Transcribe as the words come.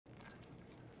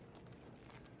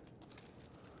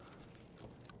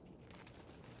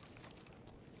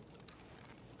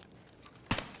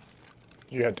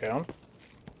Did you get down?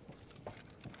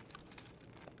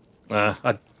 I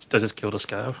just killed a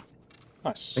scav.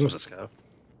 Nice. I think it was a scav.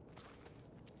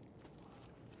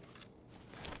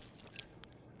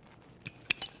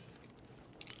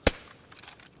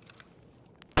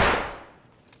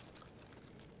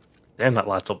 Damn, that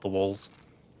lights up the walls.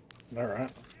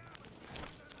 Alright.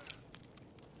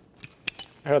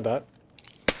 I heard that.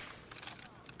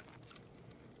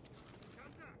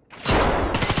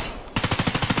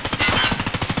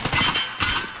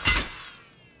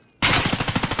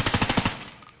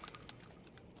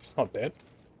 It's not dead.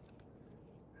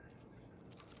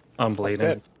 I'm It's not bleeding.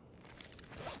 dead.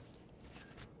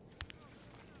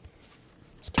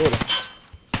 It's two of them.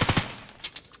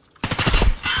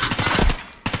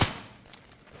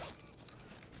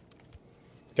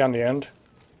 Down the end.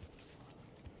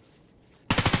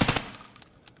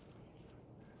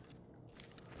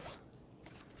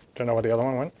 Don't know where the other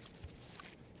one went.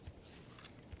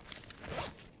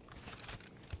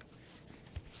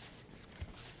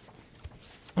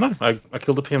 I know, I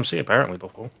killed a PMC apparently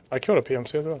before. I killed a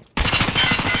PMC as well.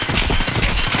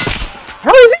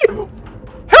 How is he?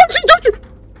 How is he touching?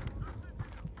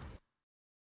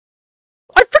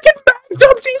 I freaking mag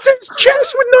dumped into his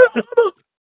chest with no armor!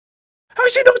 How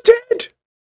is he not dead?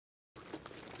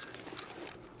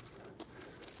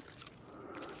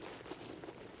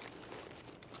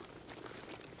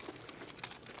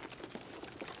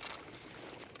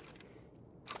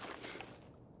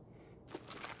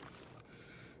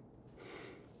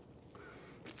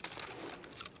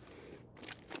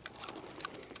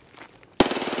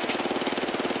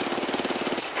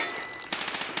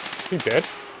 Is he dead?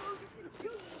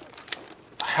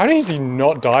 How does he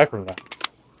not die from that?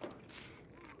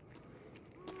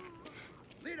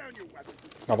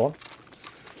 Another one.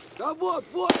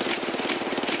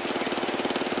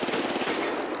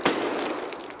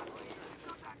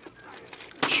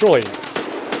 Surely.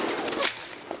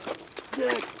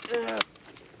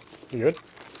 You good?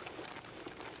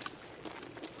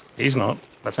 He's not.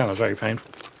 That sounds very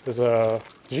painful. There's a...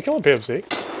 Did you kill a PMC?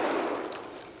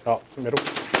 Oh, middle.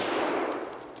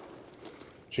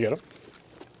 Did you get him?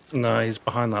 No, he's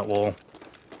behind that wall.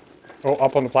 Oh,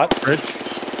 up on the plats. Bridge.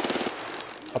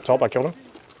 Up top, I killed him.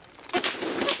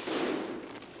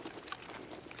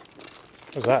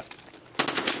 What's that?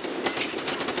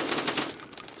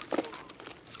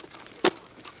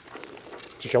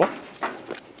 Did you kill him?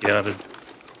 Yeah, I did.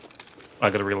 I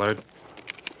gotta reload.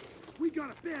 We got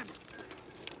a bandit.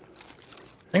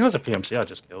 I think it was a PMC I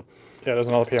just killed. Yeah, there's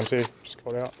another PMC. Just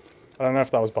called out. I don't know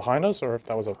if that was behind us or if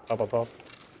that was up above.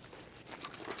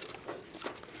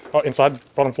 Oh, inside.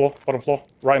 Bottom floor. Bottom floor.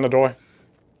 Right in the doorway.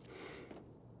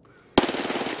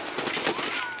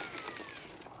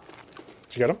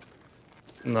 Did you get him?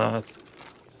 No,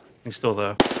 he's still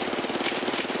there.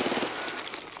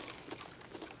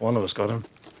 One of us got him.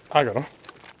 I got him.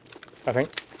 I think.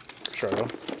 Sure I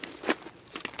got him.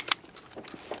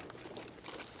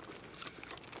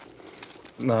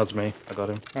 No, it's me. I got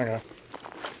him. Okay.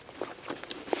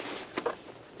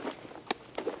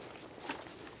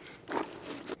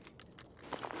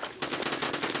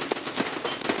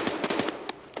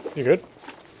 You good?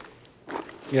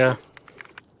 Yeah.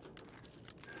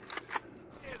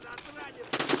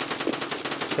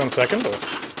 Gone second, or?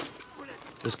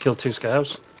 Just killed 2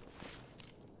 scavs.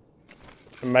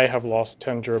 It may have lost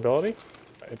 10 durability.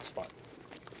 It's fine.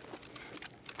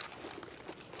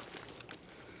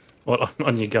 What,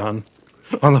 on your gun?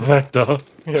 On the Vector?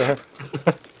 Yeah.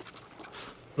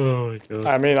 Oh my god.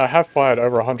 I mean, I have fired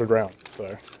over 100 rounds,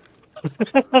 so...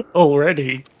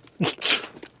 Already?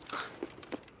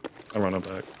 I'm running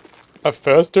back. At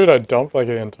first, dude, I dumped like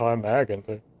an entire mag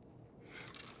into.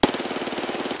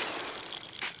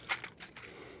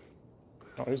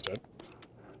 Oh, he's dead.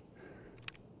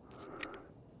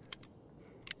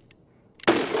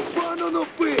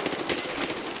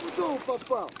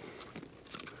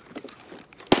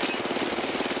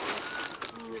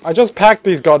 I just packed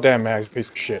these goddamn mags, piece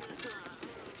of shit.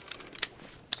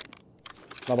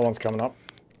 Another one's coming up.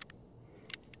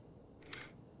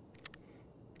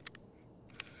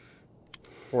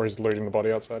 Or he's looting the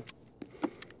body outside.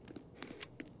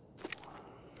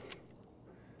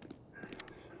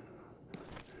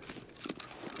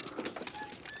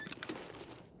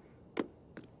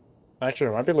 Actually,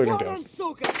 it might be looting down.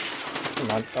 Never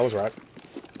mind, I was right.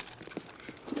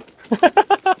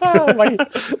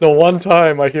 The one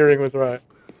time my hearing was right.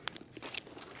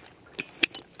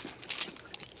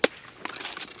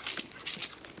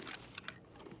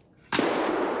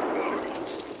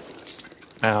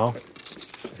 Ow.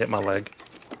 Hit my leg.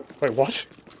 Wait, what?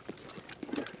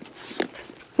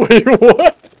 Wait,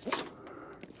 what?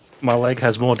 My leg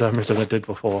has more damage than it did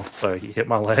before, so you hit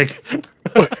my leg.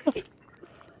 It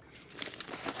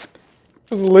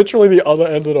was literally the other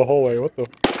end of the hallway. What the?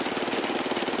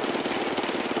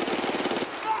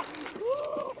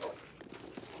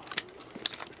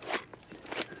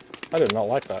 I did not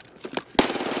like that.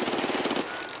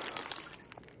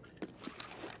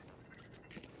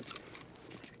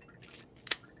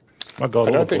 My god, I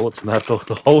all don't the think- bullets in that door,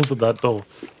 the holes in that door.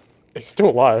 It's still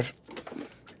alive.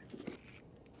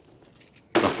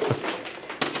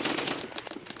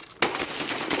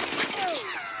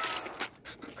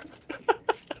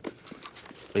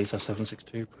 Please have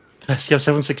 762. Yes, you have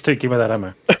 762. Give me that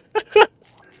ammo.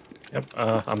 Yep,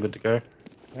 I'm good to go.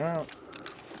 Yeah.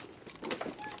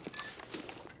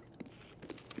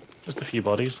 Just a few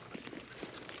bodies.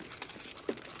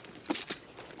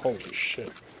 Holy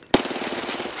shit.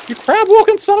 You crab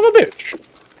walking son of a bitch!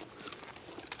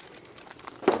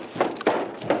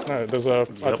 No, there's a.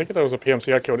 I Yep. think there was a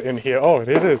PMC I killed in here. Oh, it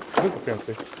is. It is a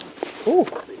PMC. Ooh.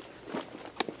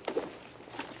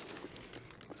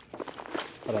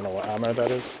 I don't know what ammo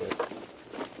that is, but.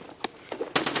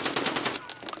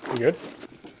 You good?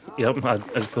 Yep, I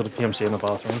just killed a PMC in the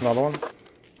bathroom. There's another one.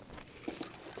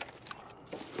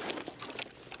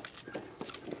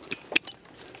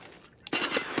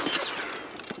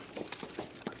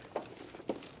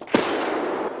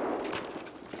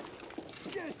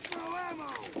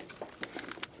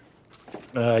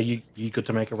 You good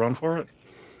to make a run for it?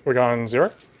 We're going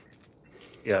 0.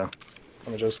 Yeah.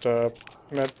 Let me just,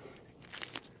 med.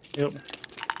 Yep.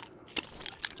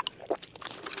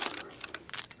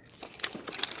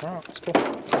 Alright, that's cool.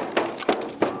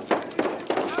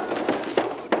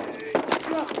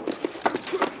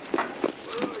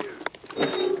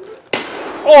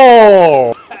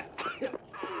 Oh!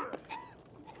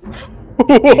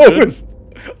 What was...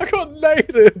 I got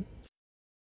naded!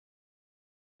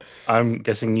 I'm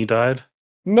guessing you died.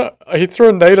 No, he threw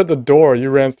a nade at the door, you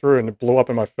ran through and it blew up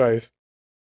in my face.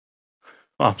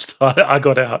 I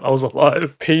got out. I was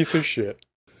alive. Piece of shit.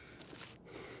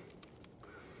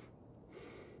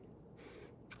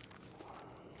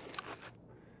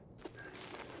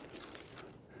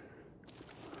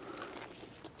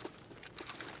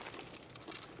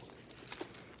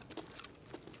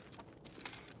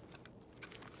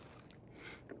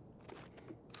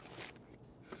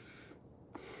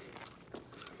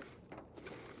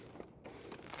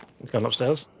 He's going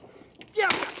upstairs.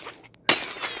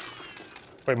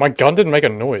 Wait, my gun didn't make a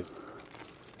noise.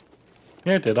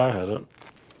 Yeah, it did. I heard it.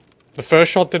 The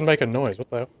first shot didn't make a noise, what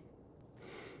the hell?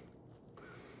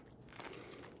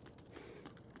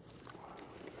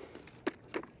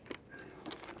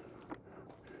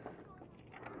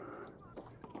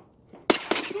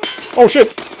 Oh shit!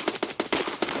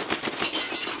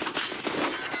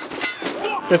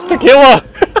 It's TAGILLA!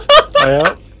 Oh,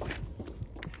 yeah.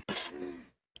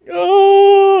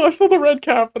 Oh, I saw the red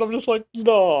cap and I'm just like,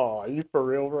 no, are you for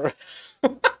real, bro?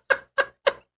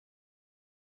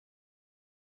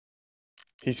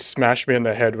 He smashed me in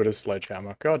the head with his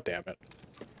sledgehammer. God damn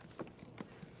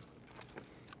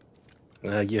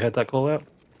it. You heard that call out?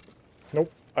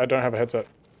 Nope, I don't have a headset.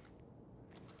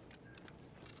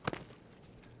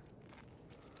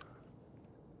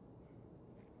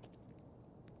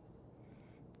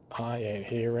 I ain't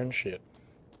hearing shit.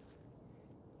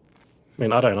 I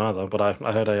mean, I don't either, but I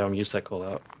heard I used that call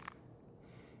out.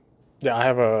 Yeah, I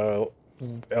have a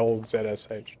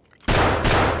LZSH.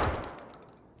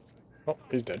 Oh,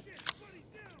 he's dead.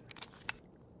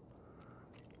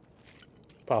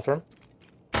 Bathroom.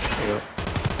 Yeah.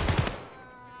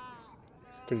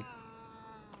 It's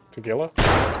TAGILLA.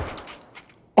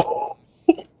 Oh!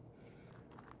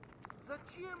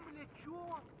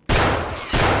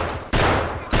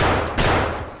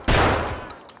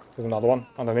 There's another one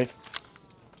underneath.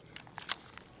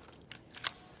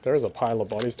 There is a pile of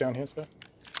bodies down here, sir.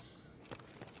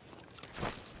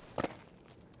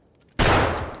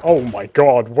 Oh my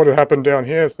god, what happened down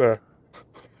here, sir?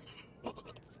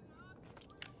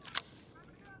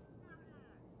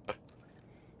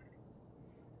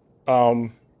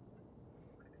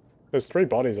 There's 3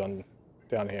 bodies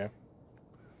down here.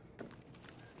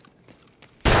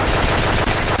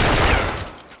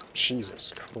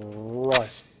 Jesus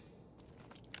Christ.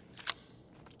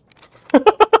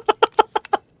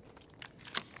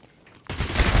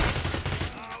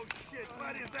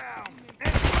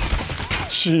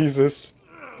 Jesus.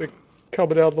 They're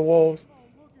coming out of the walls.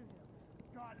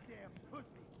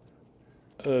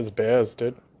 There's bears,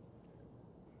 dude.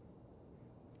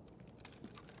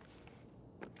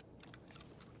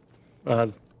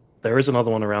 There is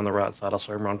another one around the right side. I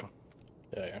saw him run.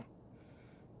 Yeah, yeah.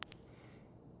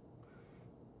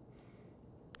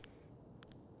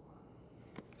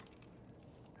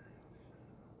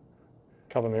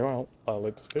 Cover me well. I'll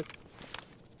lead this dude.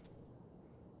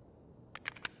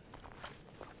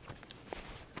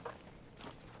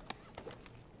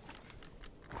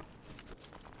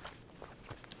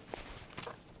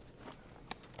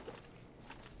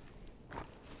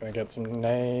 Gonna get some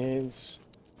nades.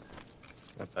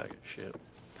 That bag of shit.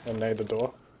 And nade the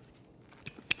door.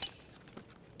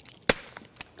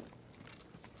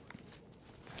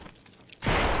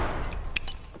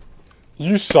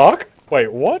 You suck? Wait,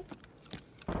 what?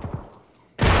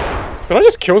 Did I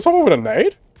just kill someone with a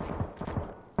nade?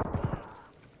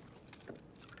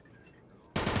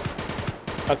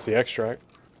 That's the extract.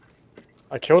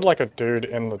 I killed like a dude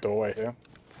in the doorway here.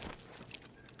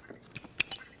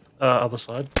 Other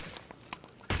side.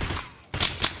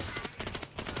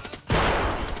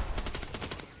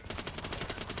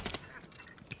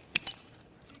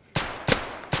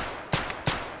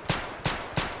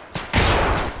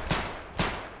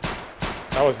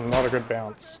 That was not a good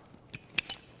bounce.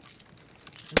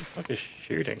 What the fuck is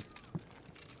shooting?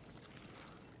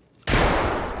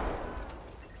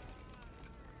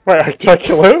 Wait, did I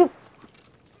kill him?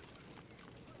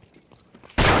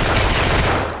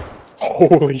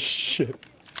 Holy shit.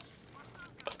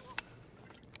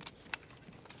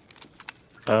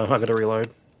 I gotta reload.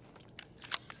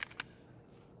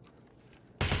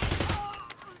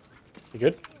 You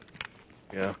good?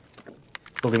 Yeah.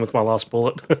 Killed him with my last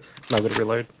bullet. Now I gotta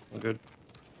reload. I'm good.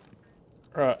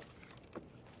 Right.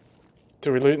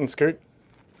 Do we loot and scoot?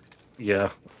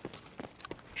 Yeah.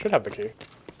 Should have the key.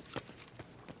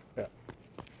 Yeah.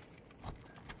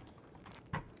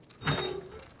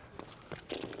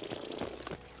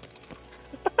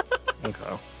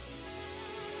 Okay.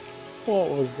 What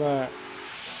was that?